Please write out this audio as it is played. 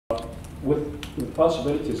With the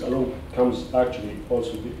possibilities along comes actually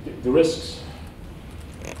also the risks.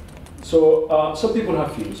 So some people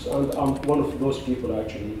have fears, and I'm one of those people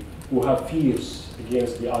actually who have fears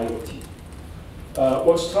against the IoT.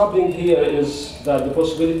 What's troubling here is that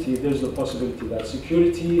there's the possibility that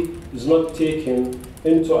security is not taken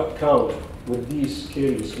into account with these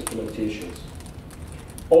careless implementations.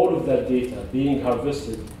 All of that data being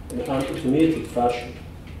harvested in an automated fashion.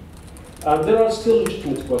 And there are still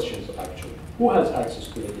legitimate questions, actually. Who has access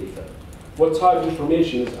to the data? What type of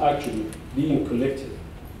information is actually being collected?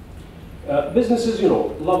 Businesses,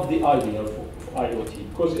 love the idea of IoT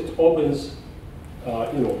because it opens,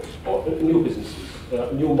 new businesses,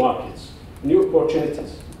 new markets, new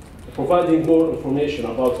opportunities, providing more information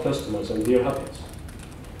about customers and their habits.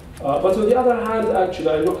 But on the other hand, actually,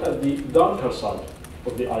 I look at the darker side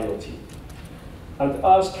of the IoT and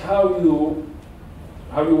ask how you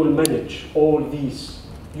will manage all these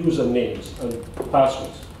usernames and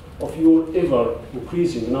passwords of your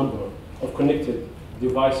ever-increasing number of connected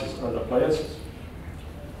devices and appliances.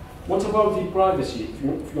 What about the privacy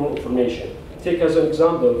of your information? Take as an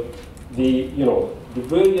example the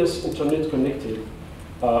various internet-connected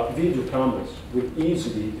video cameras with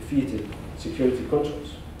easily defeated security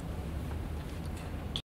controls.